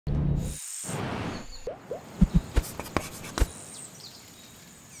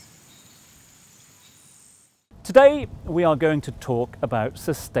Today we are going to talk about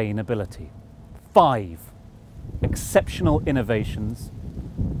sustainability. 5 exceptional innovations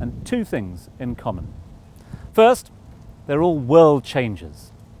and 2 things in common. First, they're all world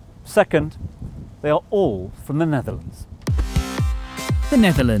changers. Second, they are all from the Netherlands. The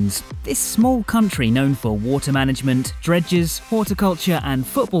Netherlands, this small country known for water management, dredges, horticulture and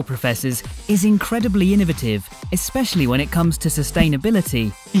football professors, is incredibly innovative, especially when it comes to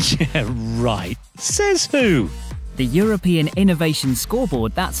sustainability. Yeah, right. Says who? The European Innovation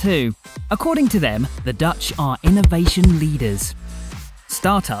Scoreboard, that's who. According to them, the Dutch are innovation leaders.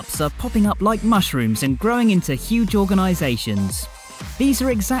 Startups are popping up like mushrooms and growing into huge organisations. These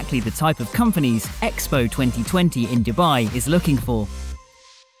are exactly the type of companies Expo 2020 in Dubai is looking for.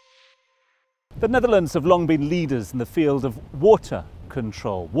 The Netherlands have long been leaders in the field of water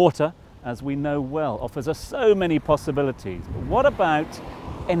control. Water, as we know well, offers us so many possibilities. But what about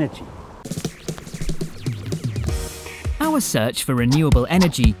energy? Our search for renewable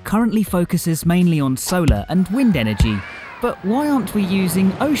energy currently focuses mainly on solar and wind energy. But why aren't we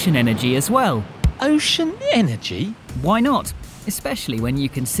using ocean energy as well? Ocean energy? Why not? Especially when you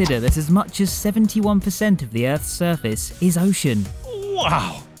consider that as much as 71% of the Earth's surface is ocean.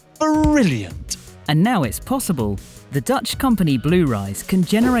 Wow! Brilliant! And now it's possible. The Dutch company Bluerise can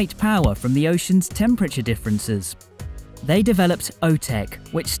generate power from the ocean's temperature differences. They developed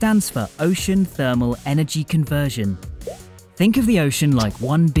OTEC, which stands for Ocean Thermal Energy Conversion. Think of the ocean like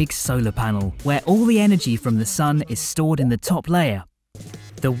one big solar panel, where all the energy from the sun is stored in the top layer.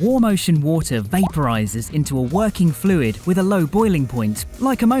 The warm ocean water vaporizes into a working fluid with a low boiling point,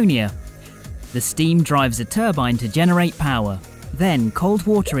 like ammonia. The steam drives a turbine to generate power. Then cold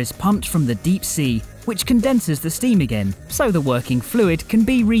water is pumped from the deep sea, which condenses the steam again, so the working fluid can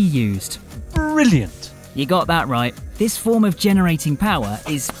be reused. Brilliant! You got that right. This form of generating power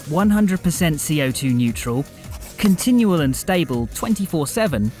is 100% CO2 neutral, continual and stable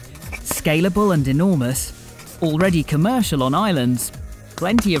 24/7, scalable and enormous, already commercial on islands,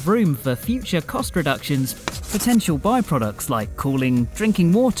 plenty of room for future cost reductions, potential byproducts like cooling,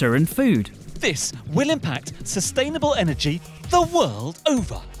 drinking water and food. This will impact sustainable energy the world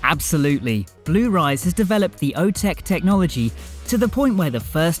over. Absolutely. Bluerise has developed the OTEC technology to the point where the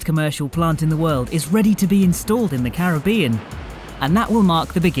first commercial plant in the world is ready to be installed in the Caribbean. And that will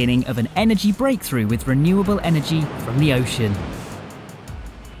mark the beginning of an energy breakthrough with renewable energy from the ocean.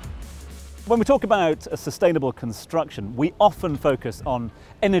 When we talk about sustainable construction, we often focus on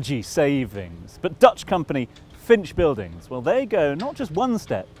energy savings. But Dutch company Finch Buildings, well, they go not just one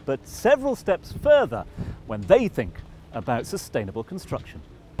step, but several steps further when they think about sustainable construction.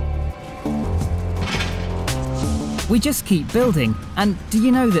 We just keep building, and do you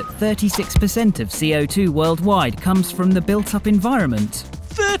know that 36% of CO2 worldwide comes from the built-up environment?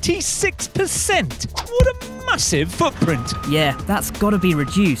 36%! What a massive footprint! Yeah, that's got to be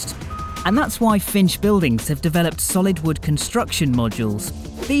reduced. And that's why Finch Buildings have developed solid wood construction modules.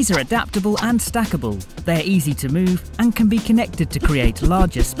 These are adaptable and stackable. They're easy to move and can be connected to create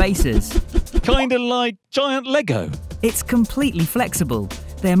larger spaces. Kinda like giant Lego. It's completely flexible.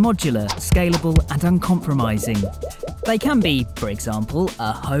 They're modular, scalable and uncompromising. They can be, for example,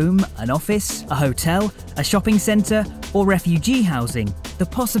 a home, an office, a hotel, a shopping centre or refugee housing. The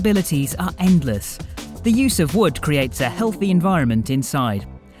possibilities are endless. The use of wood creates a healthy environment inside.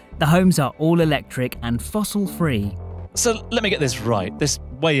 The homes are all electric and fossil-free. So let me get this right. This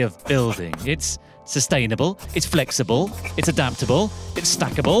way of building, it's sustainable, it's flexible, it's adaptable, it's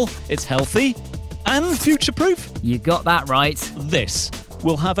stackable, it's healthy and future-proof. You got that right. This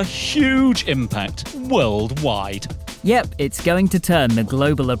will have a huge impact worldwide. Yep, it's going to turn the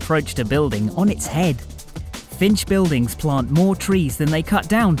global approach to building on its head. Finch Buildings plant more trees than they cut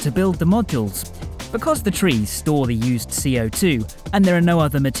down to build the modules. Because the trees store the used CO2 and there are no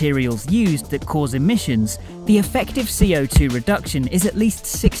other materials used that cause emissions, the effective CO2 reduction is at least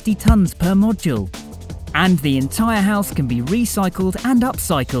 60 tonnes per module. And the entire house can be recycled and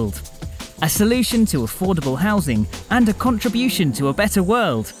upcycled. A solution to affordable housing and a contribution to a better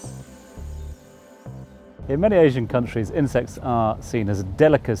world. In many Asian countries, insects are seen as a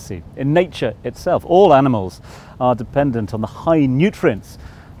delicacy. In nature itself, all animals are dependent on the high nutrients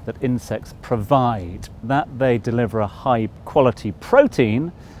that insects provide, that they deliver a high quality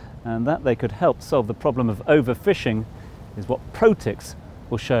protein, and that they could help solve the problem of overfishing is what ProTix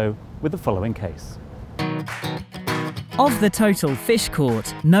will show with the following case. Of the total fish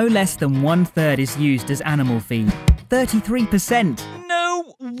caught, no less than 1/3 is used as animal feed. 33%.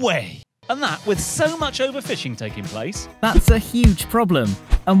 No way! And that with so much overfishing taking place. That's a huge problem.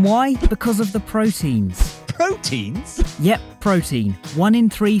 And why? Because of the proteins. Proteins? Yep, protein. 1 in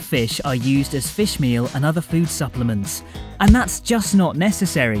 3 fish are used as fish meal and other food supplements. And that's just not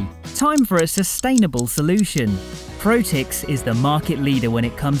necessary. Time for a sustainable solution. OTEC is the market leader when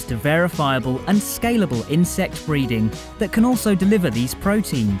it comes to verifiable and scalable insect breeding that can also deliver these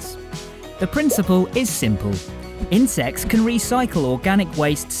proteins. The principle is simple. Insects can recycle organic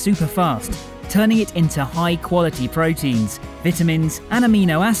waste super fast, turning it into high-quality proteins, vitamins and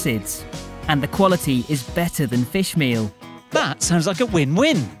amino acids. And the quality is better than fish meal. That sounds like a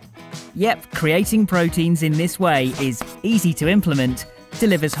win-win. Yep, creating proteins in this way is easy to implement,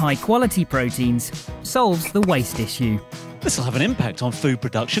 delivers high-quality proteins, solves the waste issue. This will have an impact on food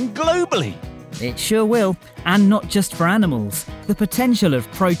production globally. It sure will, and not just for animals. The potential of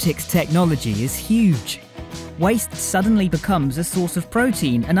OTEC technology is huge. Waste suddenly becomes a source of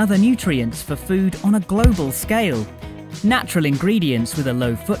protein and other nutrients for food on a global scale. Natural ingredients with a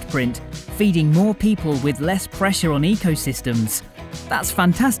low footprint, feeding more people with less pressure on ecosystems. That's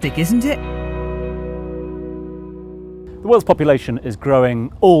fantastic, isn't it? The world's population is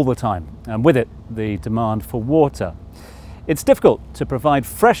growing all the time, and with it, the demand for water. It's difficult to provide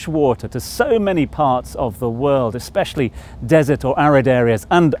fresh water to so many parts of the world, especially desert or arid areas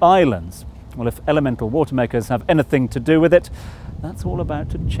and islands. Well, if elemental water makers have anything to do with it, that's all about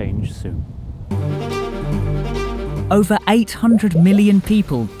to change soon. Over 800 million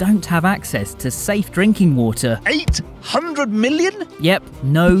people don't have access to safe drinking water. 800 million? Yep,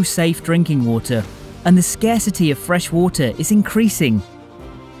 no safe drinking water. And the scarcity of fresh water is increasing.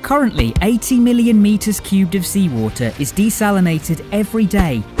 Currently, 80 million metres cubed of seawater is desalinated every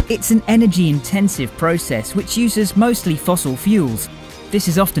day. It's an energy-intensive process which uses mostly fossil fuels. This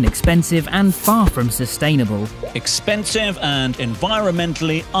is often expensive and far from sustainable. Expensive and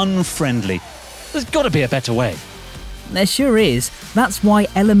environmentally unfriendly. There's got to be a better way. There sure is. That's why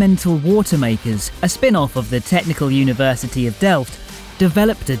Elemental Water Makers, a spin-off of the Technical University of Delft,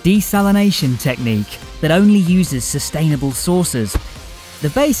 developed a desalination technique that only uses sustainable sources. The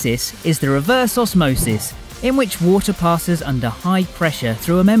basis is the reverse osmosis, in which water passes under high pressure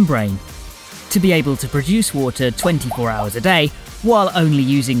through a membrane. To be able to produce water 24 hours a day, while only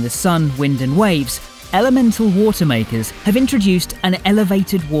using the sun, wind and waves, Elemental Water Makers have introduced an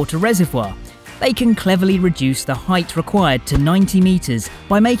elevated water reservoir. They can cleverly reduce the height required to 90 metres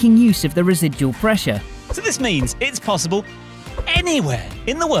by making use of the residual pressure. So this means it's possible anywhere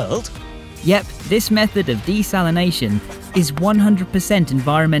in the world? Yep, this method of desalination is 100%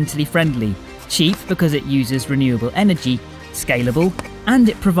 environmentally friendly, cheap because it uses renewable energy, scalable, and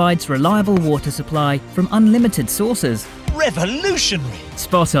it provides reliable water supply from unlimited sources. Revolutionary!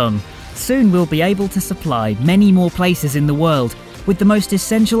 Spot on. Soon we'll be able to supply many more places in the world with the most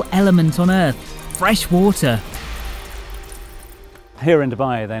essential element on Earth, fresh water. Here in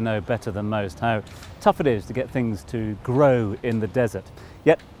Dubai, they know better than most how tough it is to get things to grow in the desert.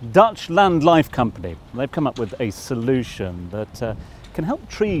 Yet Dutch Land Life Company, they've come up with a solution that can help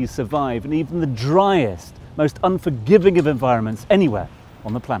trees survive in even the driest, most unforgiving of environments anywhere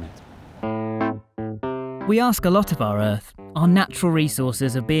on the planet. We ask a lot of our Earth. Our natural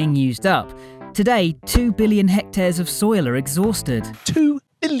resources are being used up. Today, 2 billion hectares of soil are exhausted. 2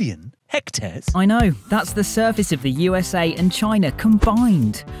 billion hectares? I know, that's the surface of the USA and China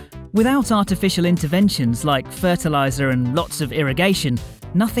combined. Without artificial interventions like fertiliser and lots of irrigation,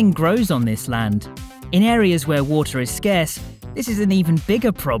 nothing grows on this land. In areas where water is scarce, this is an even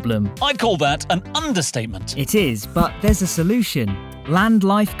bigger problem. I'd call that an understatement. It is, but there's a solution. Land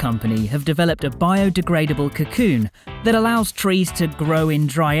Life Company have developed a biodegradable cocoon that allows trees to grow in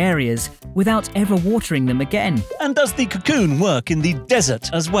dry areas without ever watering them again. And does the cocoon work in the desert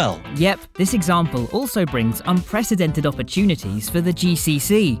as well? Yep, this example also brings unprecedented opportunities for the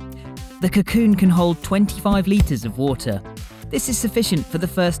GCC. The cocoon can hold 25 litres of water. This is sufficient for the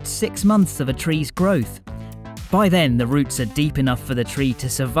first 6 months of a tree's growth. By then, the roots are deep enough for the tree to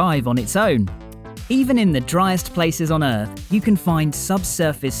survive on its own. Even in the driest places on Earth, you can find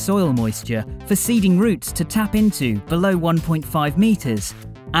subsurface soil moisture for seeding roots to tap into below 1.5 metres.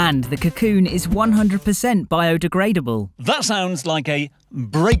 And the cocoon is 100% biodegradable. That sounds like a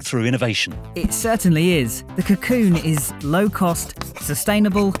breakthrough innovation. It certainly is. The cocoon is low cost,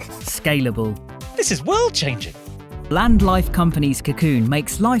 sustainable, scalable. This is world-changing. Land Life Company's cocoon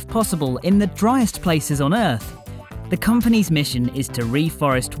makes life possible in the driest places on Earth. The company's mission is to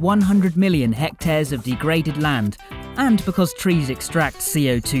reforest 100 million hectares of degraded land, and because trees extract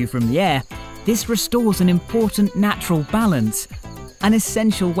CO2 from the air, this restores an important natural balance, an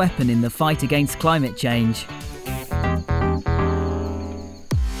essential weapon in the fight against climate change.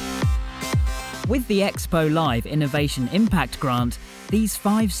 With the Expo Live Innovation Impact Grant, these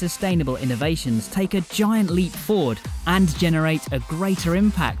 5 sustainable innovations take a giant leap forward and generate a greater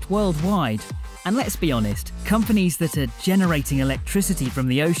impact worldwide. And let's be honest, companies that are generating electricity from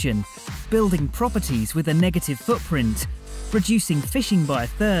the ocean, building properties with a negative footprint, reducing fishing by a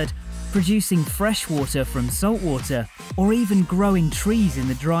third, producing fresh water from salt water, or even growing trees in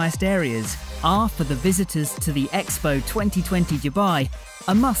the driest areas are, for the visitors to the Expo 2020 Dubai,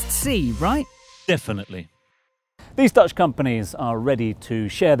 a must-see, right? Definitely. These Dutch companies are ready to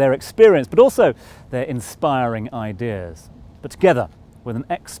share their experience, but also their inspiring ideas. But together, with an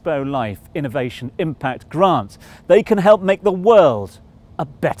Expo Life Innovation Impact Grant, they can help make the world a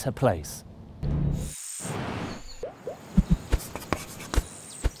better place.